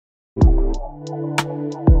Hey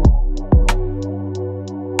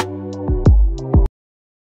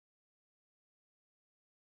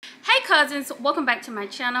cousins, welcome back to my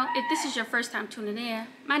channel. If this is your first time tuning in,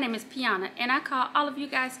 my name is Piana and I call all of you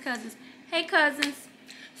guys cousins. Hey cousins.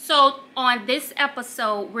 So on this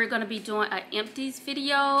episode, we're going to be doing an empties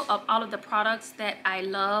video of all of the products that I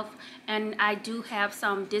love, and I do have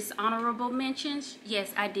some dishonorable mentions.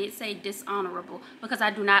 Yes, I did say dishonorable because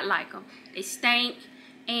I do not like them. They stink,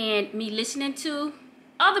 and me listening to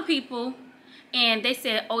other people and they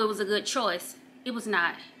said, oh, it was a good choice. It was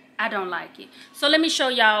not. I don't like it. So let me show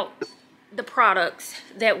y'all the products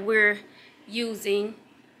that we're using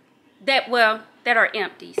that are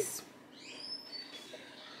empties.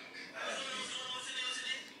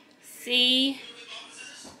 See,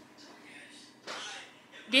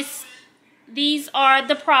 these are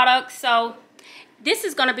the products. So this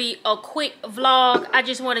is gonna be a quick vlog. I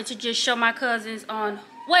just wanted to just show my cousins on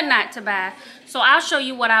what not to buy. So I'll show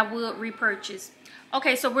you what I would repurchase.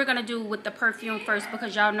 Okay, so we're gonna do with the perfume first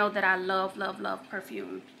because y'all know that I love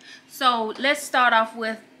perfume. So let's start off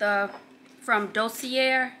with the from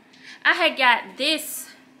Dossier. I had got this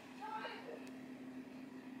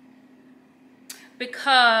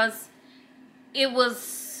because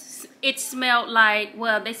it smelled like,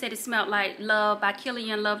 well, they said it smelled like Love by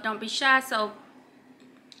Killian Love Don't Be Shy. So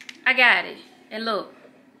I got it, and look,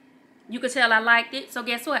 you could tell I liked it. So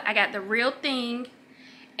guess what? I got the real thing,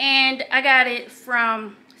 and I got it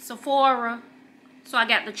from Sephora. So I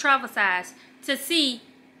got the travel size to see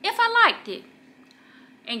if I liked it.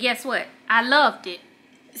 And guess what? I loved it.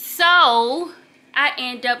 So I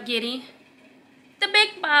end up getting the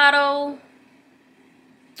big bottle.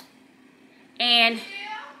 And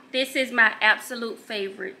this is my absolute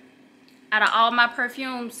favorite. Out of all my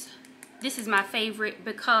perfumes, this is my favorite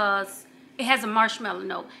because it has a marshmallow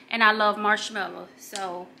note. And I love marshmallow.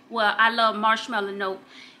 So, well, I love marshmallow note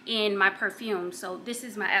in my perfume. So this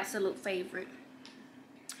is my absolute favorite.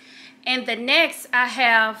 And the next I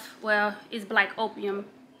have, well, is Black Opium.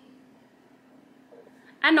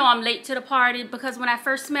 I know I'm late to the party because when I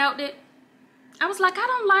first smelled it, I was like, I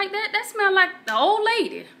don't like that. That smells like the old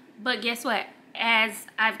lady. But guess what? As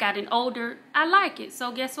I've gotten older, I like it.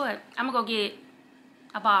 So guess what? I'm going to go get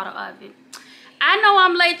a bottle of it. I know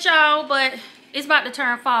I'm late, y'all, but it's about to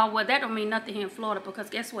turn fall. Well, that don't mean nothing here in Florida because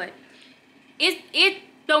guess what? It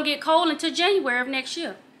don't get cold until January of next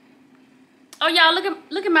year. Oh, y'all,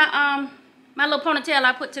 look at my my little ponytail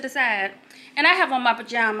I put to the side. And I have on my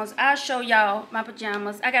pajamas. I'll show y'all my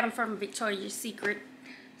pajamas. I got them from Victoria's Secret.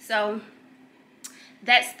 So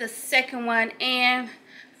that's the second one. And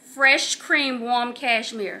Fresh Cream Warm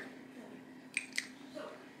Cashmere.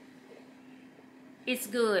 It's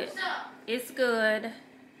good. It's good.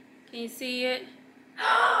 Can you see it?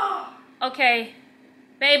 Okay,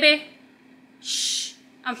 baby. Shh,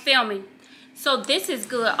 I'm filming. So this is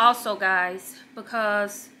good also, guys,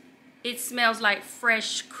 because it smells like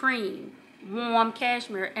fresh cream, warm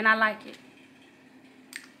cashmere, and I like it.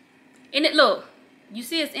 And it, look, you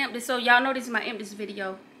see it's empty, so y'all know this is my empties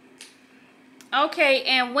video. Okay,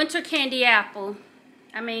 and Winter Candy Apple.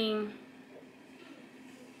 I mean,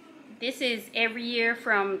 this is every year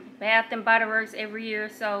from Bath and Body Works every year,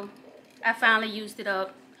 so I finally used it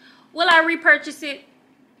up. Will I repurchase it?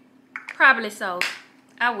 Probably so.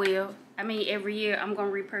 I will. I mean, every year I'm going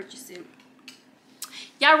to repurchase it.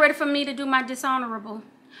 Y'all ready for me to do my dishonorable?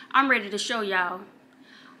 I'm ready to show y'all.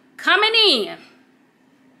 Coming in,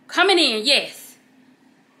 yes.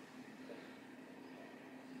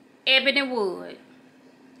 Ebony Wood.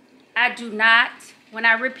 I do not, when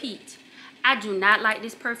I repeat, I do not like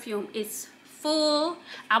this perfume. It's full.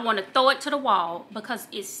 I want to throw it to the wall because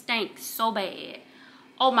it stinks so bad.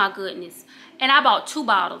 Oh my goodness. And I bought 2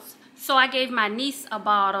 bottles. So I gave my niece a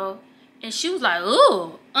bottle and she was like,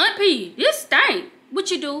 "Ooh, Aunt P, this stink."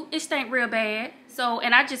 What you do? It stank real bad. So,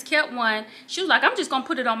 and I just kept one. She was like, "I'm just going to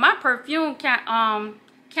put it on my perfume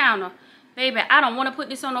counter." Baby, I don't want to put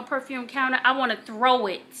this on no perfume counter. I want to throw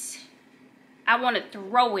it. I want to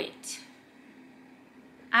throw it.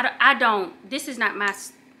 I don't. This is not my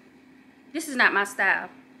style.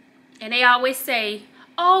 And they always say,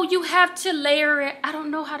 "Oh, you have to layer it." I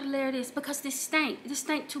don't know how to layer this because this stank. This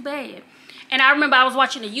stank too bad. And I remember I was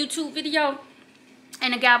watching a YouTube video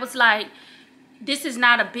and the guy was like, "This is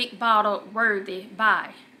not a big bottle worthy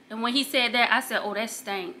buy." And when he said that, I said, "Oh, that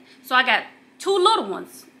stank." So I got 2 little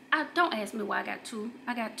ones. Don't ask me why I got 2.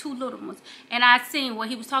 I got 2 little ones. And I seen what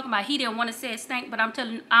he was talking about. He didn't want to say it stank, but I'm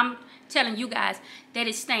telling you guys that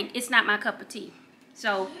it stank. It's not my cup of tea.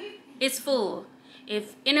 So it's full.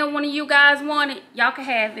 If any one of you guys want it, y'all can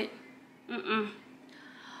have it.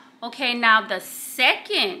 Okay, now the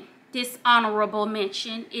second this honorable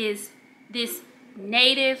mention is this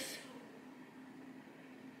native,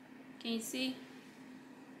 can you see?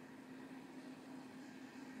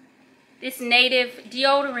 This native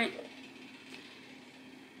deodorant.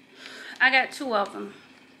 I got 2 of them.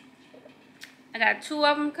 I got 2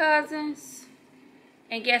 of them, cousins.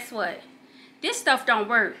 And guess what? This stuff don't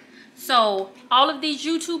work. So all of these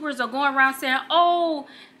YouTubers are going around saying, oh,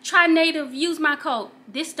 try Native, use my code.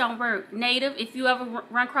 This don't work. Native, if you ever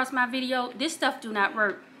run across my video, this stuff do not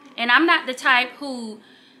work. And I'm not the type who,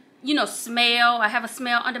 you know, smell. I have a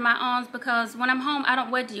smell under my arms because when I'm home, I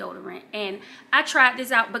don't wear deodorant. And I tried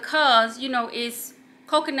this out because, you know, it's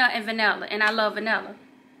coconut and vanilla. And I love vanilla.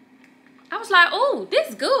 I was like, oh, this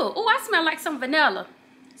is good. Oh, I smell like some vanilla.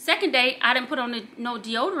 Second day, I didn't put on no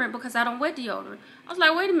deodorant because I don't wear deodorant. I was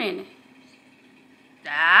like, wait a minute.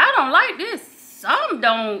 I don't like this.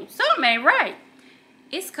 Something ain't right.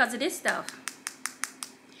 It's because of this stuff.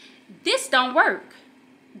 This don't work.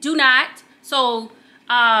 Do not. So,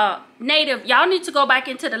 Native, y'all need to go back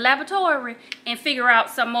into the laboratory and figure out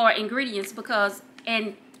some more ingredients because,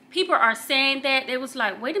 and people are saying that. They was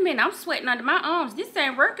like, wait a minute, I'm sweating under my arms. This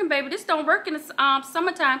ain't working, baby. This don't work in the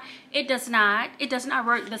summertime. It does not. It does not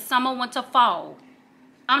work the summer, winter, fall.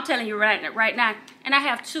 I'm telling you right now. And I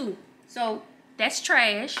have 2. So, that's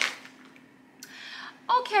trash.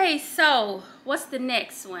 Okay, so, what's the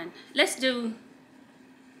next one? Let's do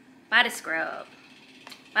body scrub.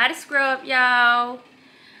 Body scrub, y'all.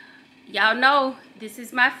 Y'all know this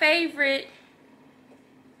is my favorite.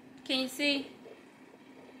 Can you see?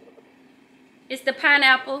 It's the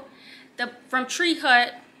pineapple, from Tree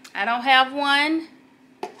Hut. I don't have one.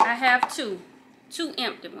 I have 2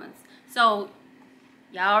 empty ones. So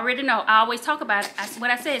y'all already know. I always talk about it. What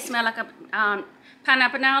I said, it smell like a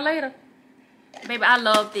pineapple now later. Baby, I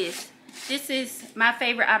love this. This is my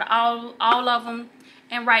favorite out of all of them.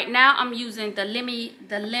 And right now I'm using the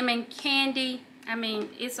lemon candy. I mean,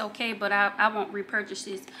 it's okay, but I won't repurchase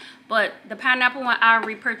this. But the pineapple one, I'll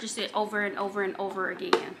repurchase it over and over and over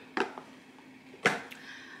again.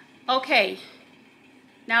 Okay,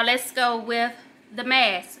 now let's go with the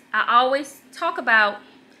mask. I always talk about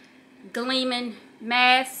gleaming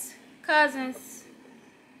masks, cousins.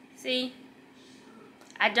 See,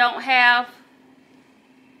 I don't have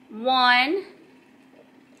 1.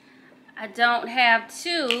 I don't have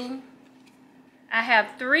 2. I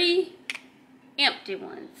have 3 empty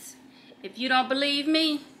ones. If you don't believe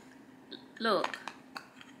me, look.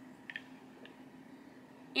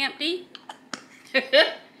 Empty.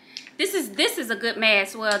 This is a good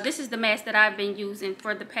mask. Well, this is the mask that I've been using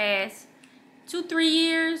for the past 2-3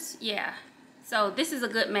 years. Yeah. So this is a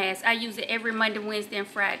good mask. I use it every Monday, Wednesday, and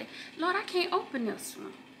Friday. Lord, I can't open this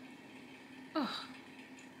one.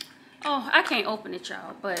 Oh, I can't open it,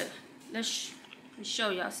 y'all. But let's show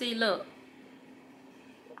y'all. See, look.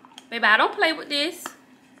 Baby, I don't play with this.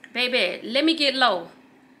 Baby, let me get low.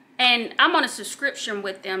 And I'm on a subscription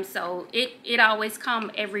with them, so it always come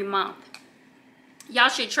every month. Y'all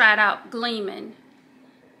should try it out, gleaming.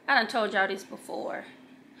 I done told y'all this before.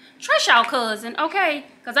 Trust y'all cousin, okay?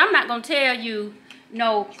 Because I'm not going to tell you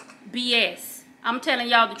no BS. I'm telling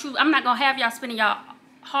y'all the truth. I'm not going to have y'all spending y'all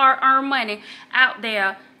hard-earned money out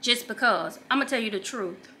there just because. I'm going to tell you the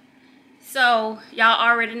truth. So, y'all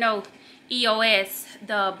already know EOS,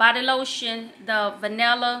 the body lotion, the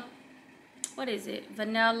vanilla, what is it?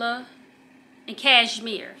 Vanilla and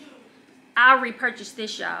cashmere. I'll repurchase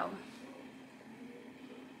this, y'all.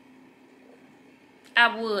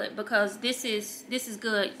 I would, because this is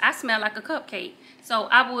good. I smell like a cupcake. So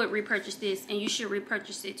I would repurchase this, and you should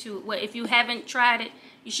repurchase it too. Well, if you haven't tried it,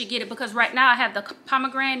 you should get it, because right now I have the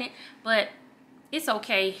pomegranate, but it's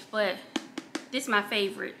okay. But this is my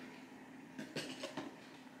favorite.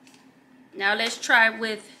 Now let's try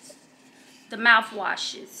with the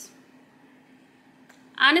mouthwashes.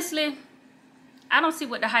 Honestly, I don't see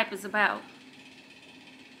what the hype is about.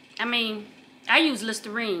 I mean, I use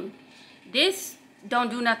Listerine. This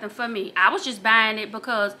don't do nothing for me. I was just buying it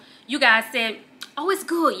because you guys said, oh, it's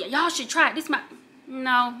good. Y'all should try it.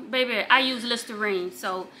 No, baby, I use Listerine.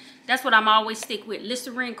 So that's what I'm always stick with.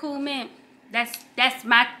 Listerine Cool Mint. That's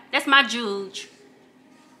my judge.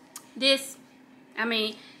 This, I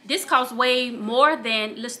mean, this costs way more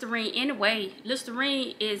than Listerine anyway.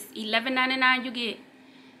 Listerine is $11.99. You get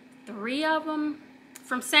 3 of them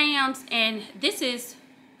from Sam's, and this is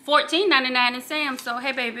 $14.99 in Sam's. So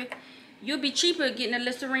hey, baby, you'll be cheaper getting a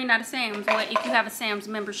Listerine out of Sam's, or if you have a Sam's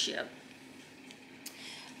membership.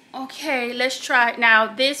 Okay, let's try it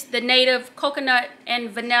now. This, the Native Coconut and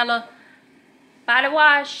Vanilla Body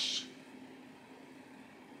Wash.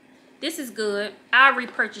 This is good. I'll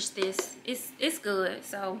repurchase this. It's good.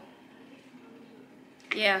 So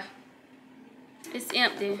Yeah, it's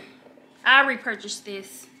empty. I repurchased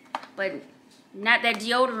this, but not that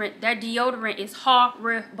deodorant. That deodorant is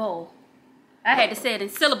horrible. I had to say it in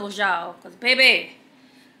syllables, y'all, because baby,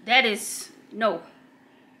 that is no.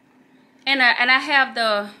 And I have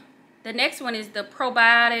the next one is the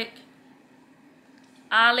probiotic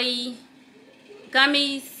Aloe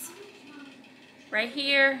gummies right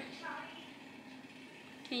here.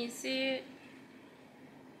 Can you see it?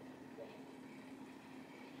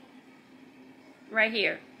 Right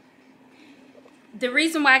here. The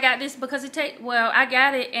reason why I got this because I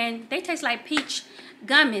got it and they taste like peach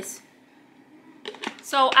gummies.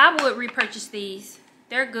 So I would repurchase these.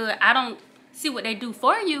 They're good. I don't see what they do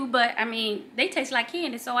for you, but I mean, they taste like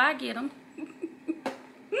candy, so I get them.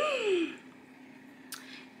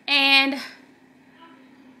 And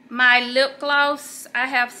my lip gloss, I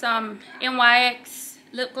have some NYX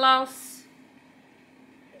lip gloss.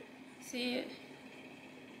 See it?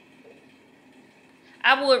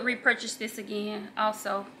 I would repurchase this again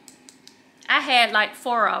also. I had like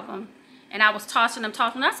 4 of them and I was tossing them.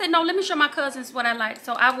 I said, no, let me show my cousins what I like.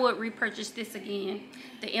 So I would repurchase this again,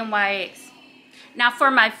 the NYX. Now for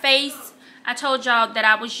my face, I told y'all that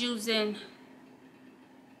I was using,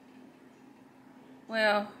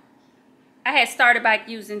 well, I had started by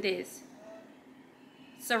using this.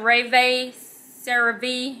 CeraVe,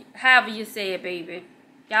 however you say it, baby.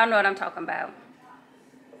 Y'all know what I'm talking about.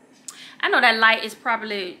 I know that light is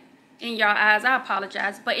probably in your eyes. I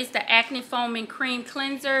apologize. But it's the Acne Foaming Cream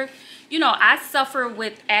Cleanser. You know, I suffer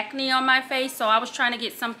with acne on my face. So I was trying to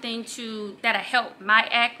get something that'll help my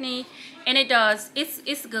acne. And it does.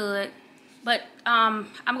 It's good. But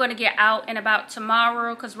I'm going to get out and about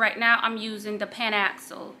tomorrow. Because right now I'm using the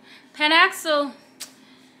Panaxel. Panaxel,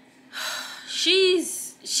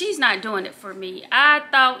 she's not doing it for me. I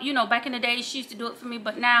thought, you know, back in the day she used to do it for me,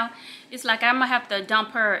 but now it's like I'm gonna have to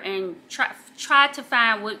dump her and try to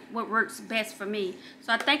find what works best for me.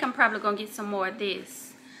 So I think I'm probably gonna get some more of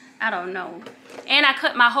this. I don't know. And I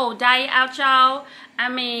cut my whole diet out, y'all. I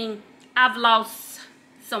mean, I've lost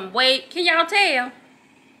some weight. Can y'all tell?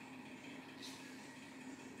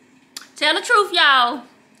 Tell the truth, y'all.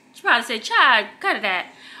 She probably said, child, cut it out.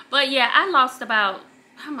 But yeah, I lost about,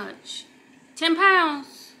 how much? 10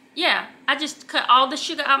 pounds. Yeah, I just cut all the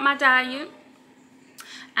sugar out my diet.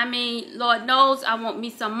 I mean, Lord knows I want me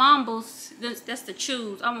some mumbles. That's the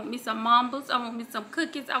choose. I want me some mumbles. I want me some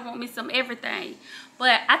cookies. I want me some everything.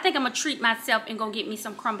 But I think I'm going to treat myself and go get me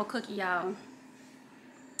some crumble cookie, y'all.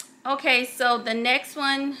 Okay, so the next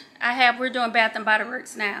one I have, we're doing Bath and Body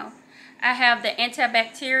Works now. I have the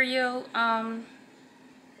antibacterial,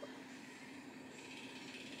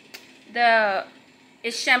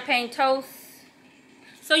 it's champagne toast.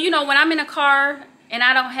 So, you know, when I'm in a car and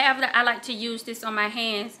I don't have that, I like to use this on my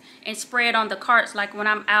hands and spray it on the carts, like when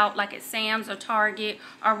I'm out, like at Sam's or Target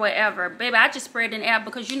or whatever. Baby, I just spray it in the air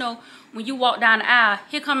because, you know, when you walk down the aisle,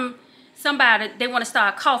 here come somebody, they want to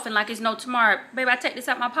start coughing like it's no tomorrow. Baby, I take this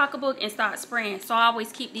out my pocketbook and start spraying. So I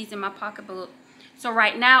always keep these in my pocketbook. So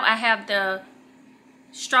right now I have the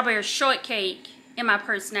strawberry shortcake in my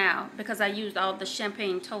purse now because I used all the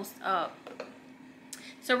champagne toast up.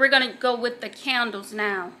 So we're going to go with the candles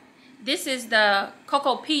now. This is the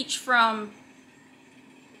Cocoa Peach from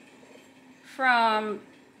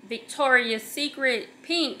Victoria's Secret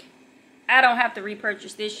Pink. I don't have to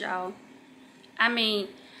repurchase this, y'all. I mean,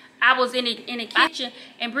 I was in the kitchen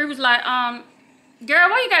and Brie was like, girl,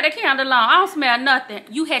 why you got the candle on? I don't smell nothing.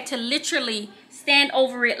 You had to literally stand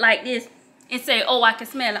over it like this and say, oh, I can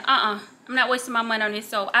smell it. I'm not wasting my money on this,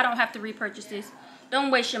 so I don't have to repurchase this.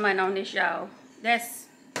 Don't waste your money on this, y'all. That's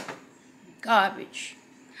garbage.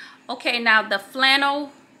 Okay, now the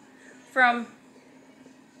flannel from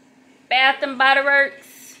Bath and Body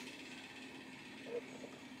Works.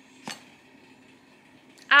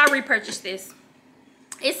 I'll repurchase this.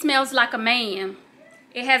 It smells like a man.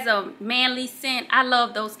 It has a manly scent. I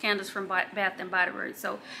love those candles from Bath and Body Works.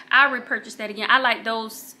 So I'll repurchase that again. I like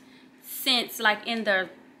those scents like in the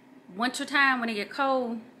winter time when it get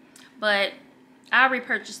cold. But I'll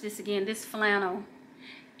repurchase this again, this flannel.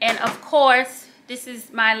 And of course, this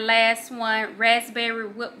is my last one, raspberry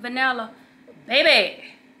whipped vanilla. Baby,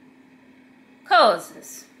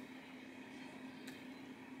 cousins.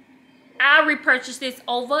 I'll repurchase this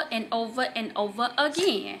over and over and over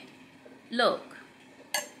again. Look.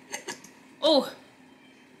 Oh,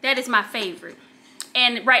 that is my favorite.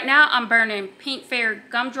 And right now I'm burning Pink Fairy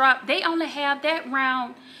Gumdrop. They only have that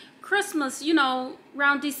around Christmas, you know,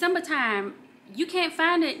 around December time. You can't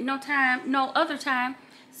find it no other time.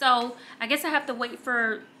 So I guess I have to wait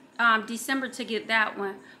for December to get that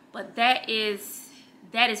one. But that is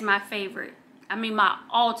my favorite. I mean, my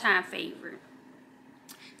all-time favorite.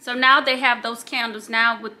 So now they have those candles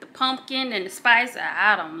now with the pumpkin and the spice.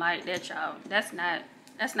 I don't like that, y'all. That's not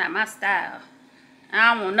my style.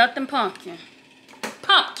 I don't want nothing pumpkin.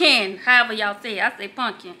 Pumpkin, however y'all say it. I say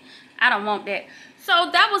pumpkin. I don't want that. So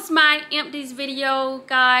that was my Empties video,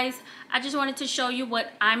 guys. I just wanted to show you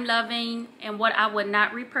what I'm loving and what I would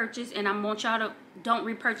not repurchase. And I want y'all to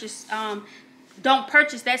don't purchase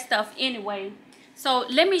that stuff anyway. So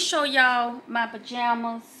let me show y'all my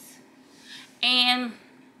pajamas. And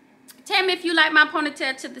tell me if you like my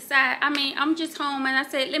ponytail to the side. I mean, I'm just home and I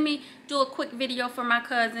said, let me do a quick video for my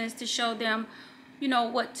cousins to show them, you know,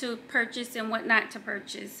 what to purchase and what not to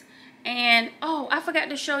purchase. And, oh, I forgot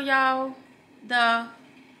to show y'all the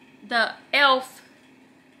e.l.f.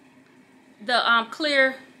 the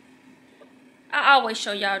clear, I always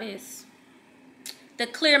show y'all this. The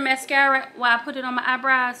clear mascara, while I put it on my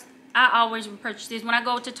eyebrows, I always repurchase this. When I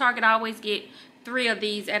go to Target, I always get 3 of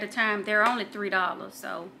these at a time. They're only $3,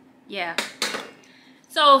 so yeah.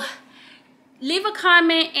 So leave a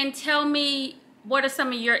comment and tell me what are some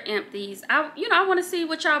of your empties. I want to see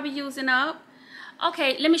what y'all be using up.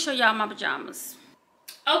 Okay, let me show y'all my pajamas.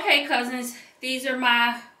 Okay, cousins, these are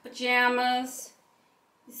my pajamas.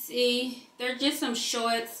 You see, they're just some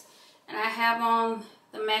shorts, and I have on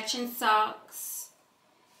the matching socks.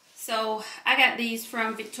 So I got these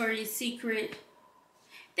from Victoria's Secret.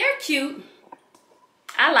 They're cute.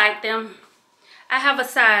 I like them. I have a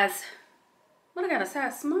size, what I got, a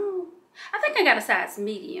size small? I think I got a size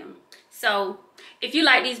medium. So if you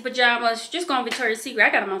like these pajamas, just go on Victoria's Secret.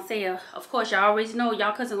 I got them on sale. Of course, y'all always know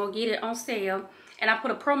y'all cousin gonna get it on sale. And I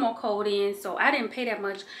put a promo code in, so I didn't pay that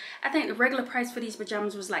much. I think the regular price for these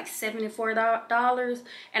pajamas was like $74.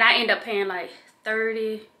 And I ended up paying like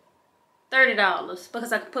 $30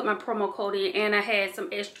 because I could put my promo code in and I had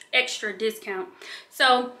some extra discount.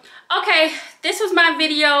 So, okay, this was my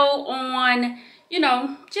video on, you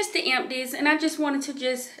know, just the empties. And I just wanted to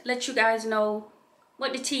just let you guys know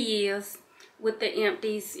what the tea is with the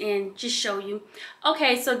empties and just show you.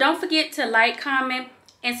 Okay, so don't forget to like, comment,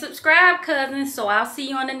 and subscribe, cousins. So I'll see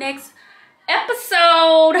you on the next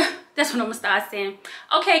episode. That's what I'm gonna start saying.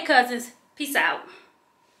 Okay, cousins, peace out.